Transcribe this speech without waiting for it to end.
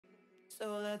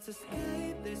So let's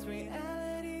escape this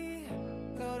reality,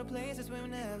 go to places we've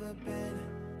never been,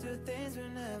 do things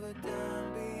we've never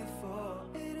done before.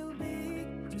 It'll be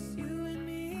just you and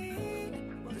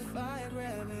me, we'll defy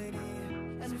gravity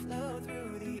as we flow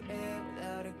through the air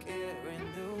without a care in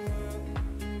the world.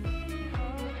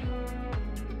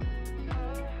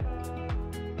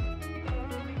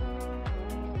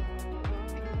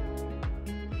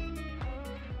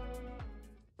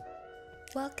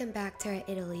 Welcome back to our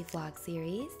Italy vlog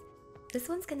series. This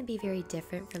one's going to be very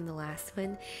different from the last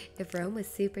one. If Rome was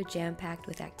super jam-packed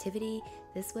with activity,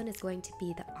 this one is going to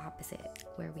be the opposite,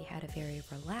 where we had a very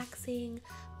relaxing,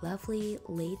 lovely,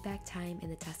 laid-back time in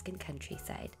the Tuscan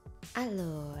countryside.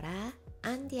 Allora,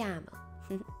 andiamo!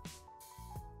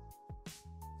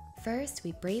 First,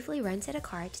 we bravely rented a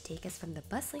car to take us from the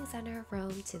bustling center of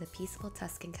Rome to the peaceful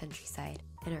Tuscan countryside,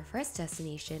 and our first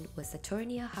destination was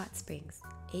Saturnia Hot Springs,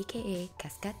 aka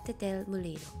Cascate del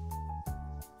Mulino.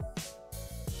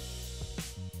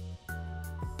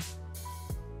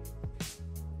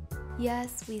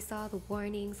 Yes, we saw the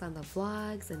warnings on the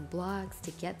vlogs and blogs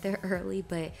to get there early,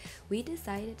 but we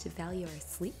decided to value our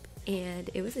sleep, and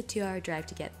it was a 2-hour drive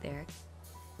to get there.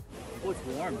 Oh, it's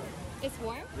warm. It's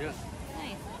warm? Yeah.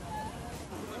 Nice.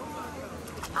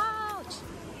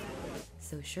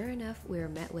 So sure enough, we were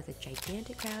met with a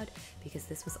gigantic crowd because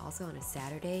this was also on a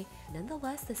Saturday.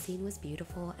 Nonetheless, the scene was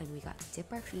beautiful and we got to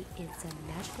dip our feet in some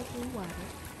magical blue water.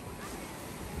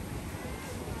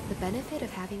 The benefit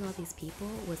of having all these people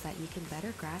was that you can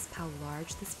better grasp how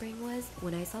large the spring was.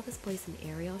 When I saw this place in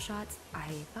aerial shots, I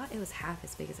thought it was half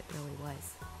as big as it really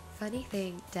was. Funny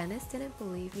thing, Dennis didn't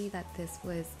believe me that this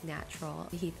was natural.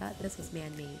 He thought this was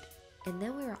man-made. And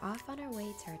then we were off on our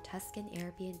way to our Tuscan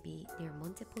Airbnb near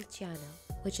Montepulciano,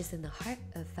 which is in the heart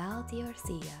of Val di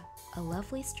Orsia, a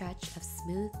lovely stretch of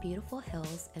smooth, beautiful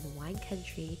hills and wine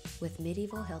country with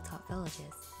medieval hilltop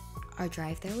villages. Our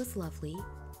drive there was lovely,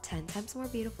 10 times more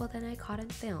beautiful than I caught in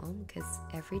film, because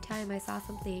every time I saw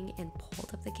something and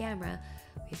pulled up the camera,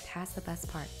 we passed the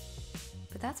best part.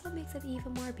 But that's what makes it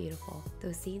even more beautiful,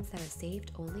 those scenes that are saved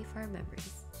only for our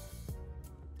memories.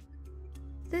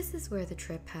 This is where the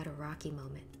trip had a rocky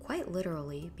moment, quite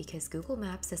literally, because Google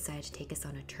Maps decided to take us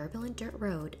on a turbulent dirt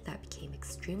road that became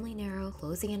extremely narrow,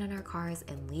 closing in on our cars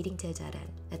and leading to a dead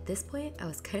end. At this point, I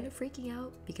was kind of freaking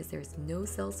out because there was no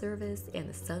cell service and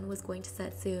the sun was going to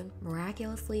set soon.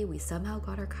 Miraculously, we somehow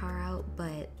got our car out,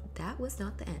 but that was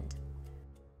not the end.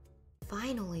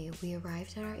 Finally, we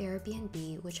arrived at our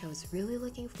Airbnb, which I was really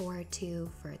looking forward to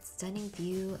for its stunning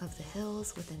view of the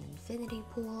hills with an infinity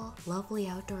pool, lovely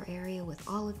outdoor area with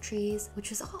olive trees, which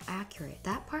was all accurate.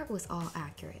 That part was all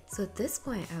accurate. So at this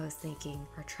point, I was thinking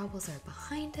our troubles are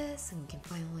behind us and we can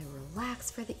finally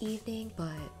relax for the evening,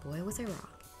 but boy was I wrong.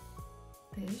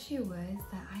 The issue was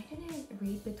that I didn't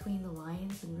read between the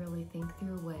lines and really think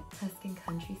through what Tuscan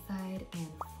countryside and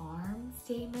farm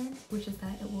statement, which is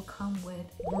that it will come with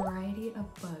a variety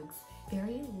of bugs.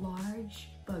 Very large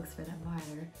bugs for that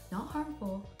matter. Not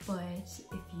harmful, but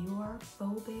if you are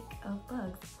phobic of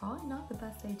bugs, probably not the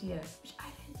best idea, which I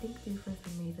didn't think through for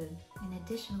some reason. And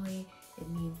additionally, it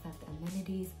means that the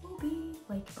amenities will be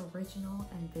like original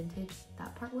and vintage.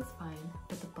 That part was fine,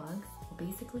 but the bugs were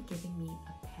basically giving me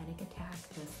a panic attack,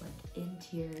 just like in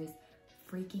tears,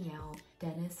 freaking out.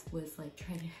 Dennis was like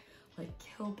trying to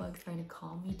kill bugs, trying to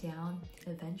calm me down.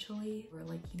 Eventually, we're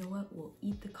like, you know what? We'll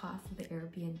eat the cost of the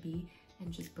Airbnb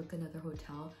and just book another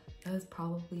hotel. That was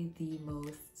probably the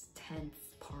most tense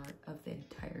part of the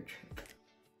entire trip.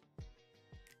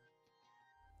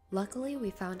 Luckily,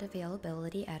 we found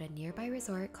availability at a nearby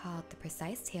resort called the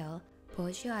Precise Tail,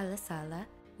 Poggio alla Salla,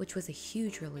 which was a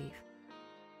huge relief.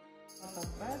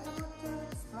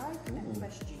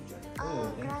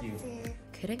 Oh, thank you.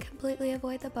 Couldn't completely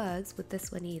avoid the bugs with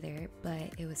this one either,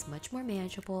 but it was much more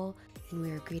manageable, and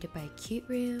we were greeted by a cute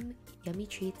room, yummy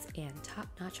treats, and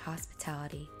top-notch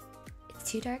hospitality. It's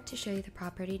too dark to show you the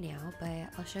property now, but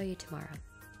I'll show you tomorrow.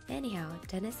 Anyhow,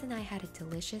 Dennis and I had a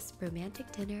delicious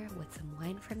romantic dinner with some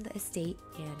wine from the estate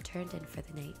and turned in for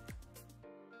the night.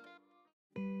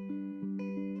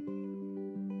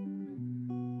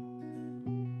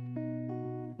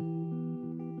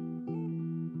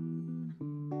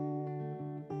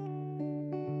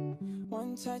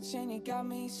 One touch and you got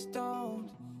me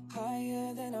stoned,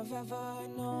 higher than I've ever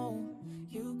known.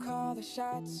 You call the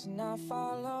shots and I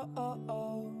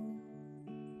follow.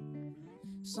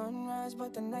 Sunrise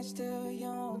but the night's still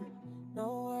young.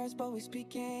 No words but we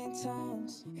speak in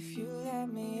tones. If you let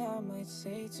me I might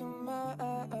say too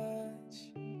much.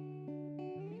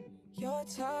 Your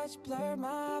touch blurred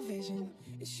my vision.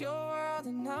 It's your world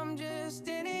and I'm just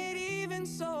in it. Even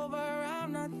sober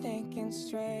I'm not thinking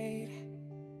straight.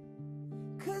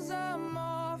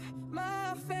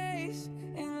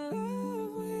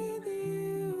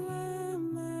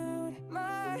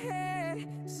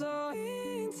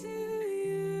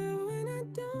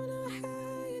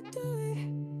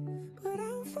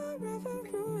 forever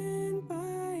ruined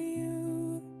by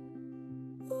you.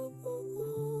 Ooh, ooh,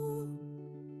 ooh.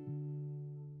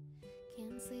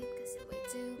 Can't sleep cause you're way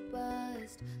too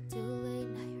buzzed. Too late,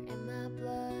 now you're in my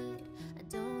blood. I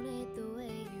don't hate the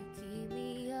way you keep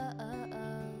me up.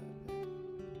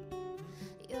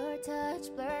 Your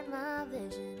touch blurred my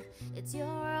vision. It's your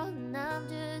world and I'm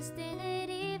just in it.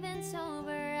 Even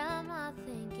sober, I'm not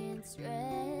thinking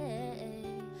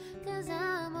straight. Cause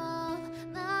I'm off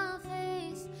my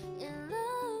face, in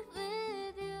love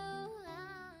with you.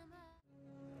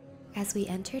 As we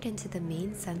entered into the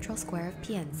main central square of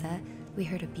Pienza, we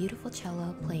heard a beautiful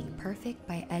cello playing Perfect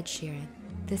by Ed Sheeran.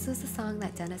 This was the song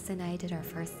that Dennis and I did our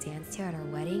first dance to at our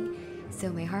wedding,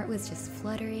 so my heart was just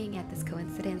fluttering at this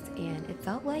coincidence and it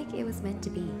felt like it was meant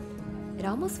to be. It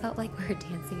almost felt like we were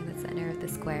dancing in the center of the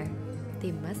square.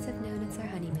 They must have known it's our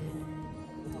honeymoon.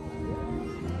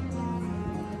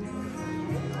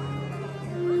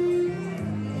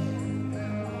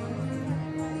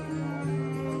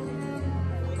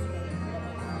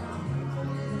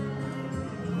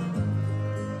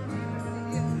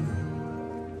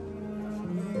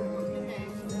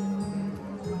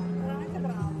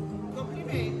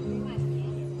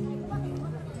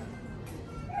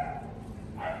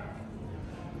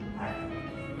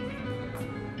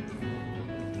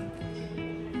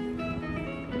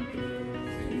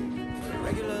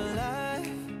 Regular life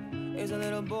is a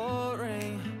little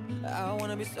boring. I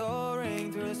wanna be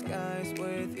soaring through the skies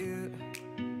with you.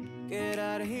 Get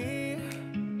out of here,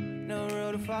 no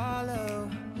road to follow.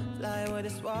 Fly with the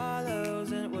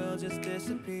swallows and we'll just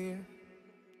disappear.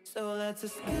 So let's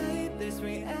escape this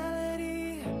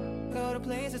reality. Go to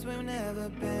places we've never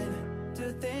been.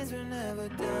 Do things we've never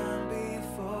done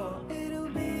before. It'll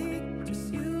be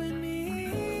just you and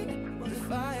me. We'll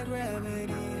defy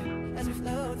gravity as we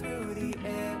flow through the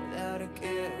air without a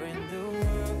care in the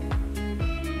world.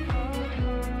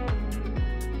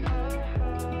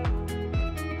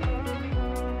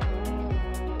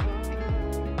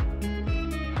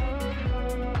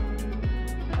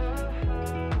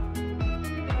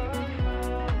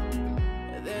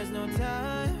 There's no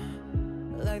time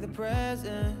like the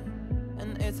present,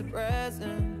 and it's a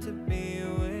present to be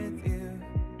with you.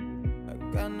 I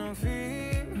got no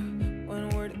fear when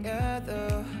we're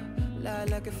together. Lie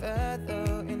like a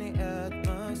feather in the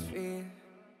atmosphere.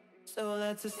 So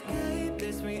let's escape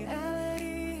this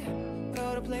reality.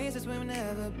 Go to places we've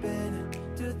never been.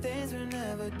 Do things we've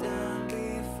never done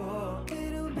before.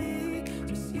 It'll be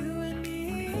just you and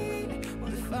me. We'll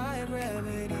defy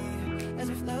gravity as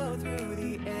we flow through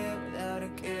the air without a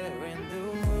care in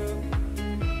the world.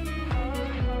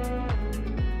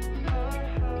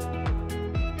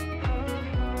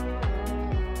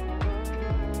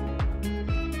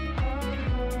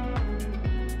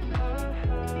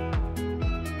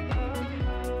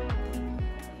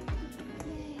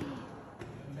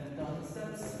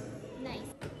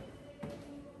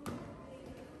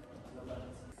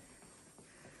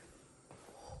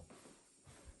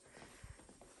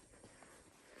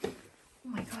 Oh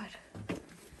my god.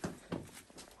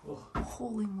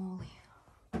 Holy moly.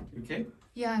 You okay?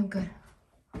 Yeah, I'm good.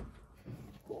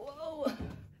 Whoa!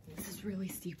 This is really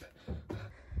steep.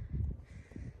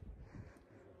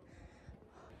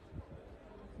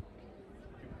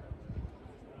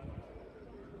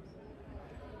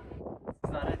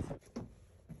 Is that it?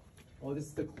 Oh, this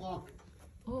is the clock.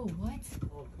 Oh, what?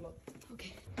 Oh, come on.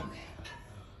 Okay, okay.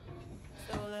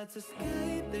 So let's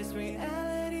escape this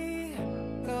reality.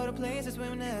 Go to places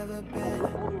we've never been.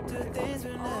 Do things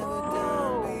we've never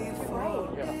done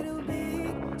before. It'll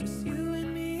be just you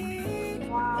and me.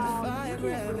 Defy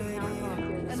gravity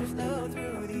as we flow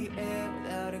through the air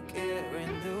without a care in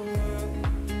the world.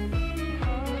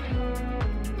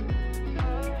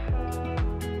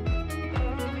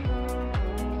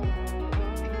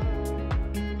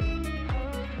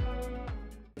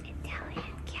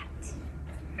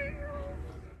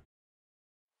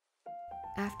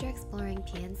 After exploring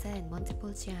Pienza and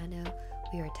Montepulciano,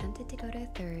 we were tempted to go to a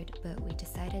third, but we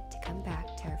decided to come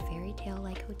back to our fairy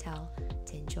tale-like hotel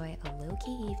to enjoy a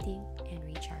low-key evening and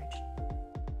recharge.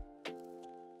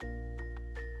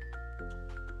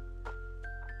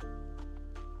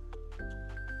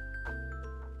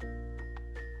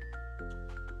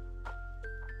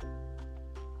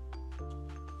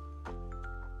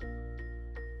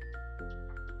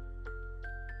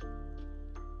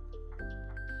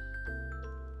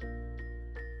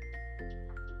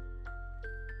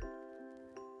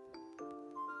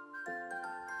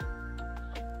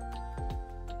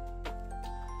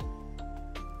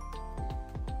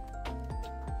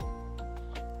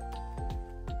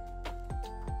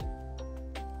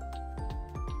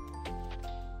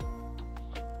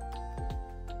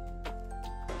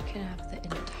 can have the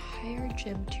entire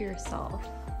gym to yourself.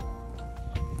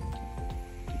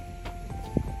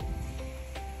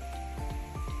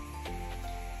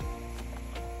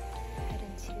 Head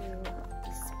into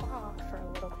the spa for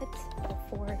a little bit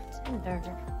before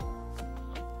dinner.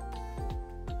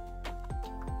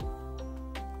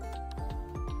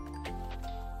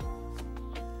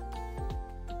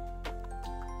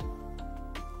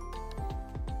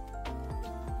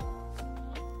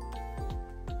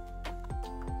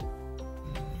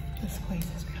 This place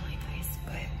is really nice,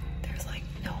 but there's like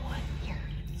no one here.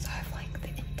 So I have like the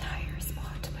entire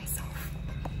spa to myself.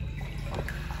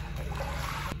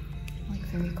 I'm like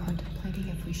very contemplating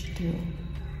if we should do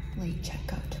late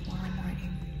checkout tomorrow morning.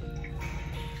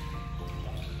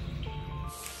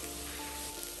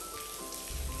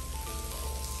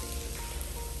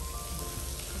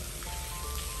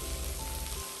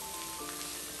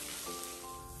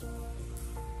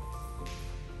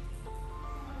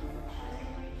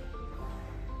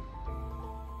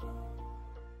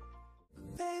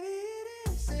 Baby, it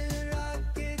isn't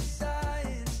rocket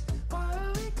science. Why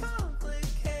are we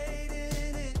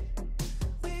complicating it?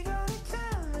 We got a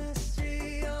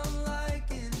chemistry I'm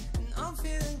liking, and I'm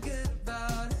feeling good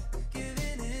about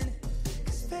giving in.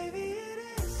 'Cause baby, it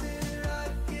isn't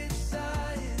rocket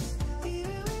science,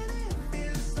 even when it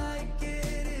feels like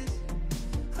it is.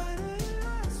 I know your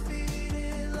heart's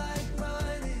beating like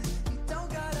mine is. You don't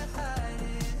gotta hide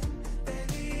it,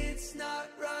 baby, it's not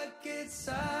rocket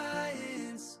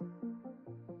science.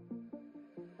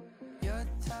 Your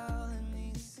towel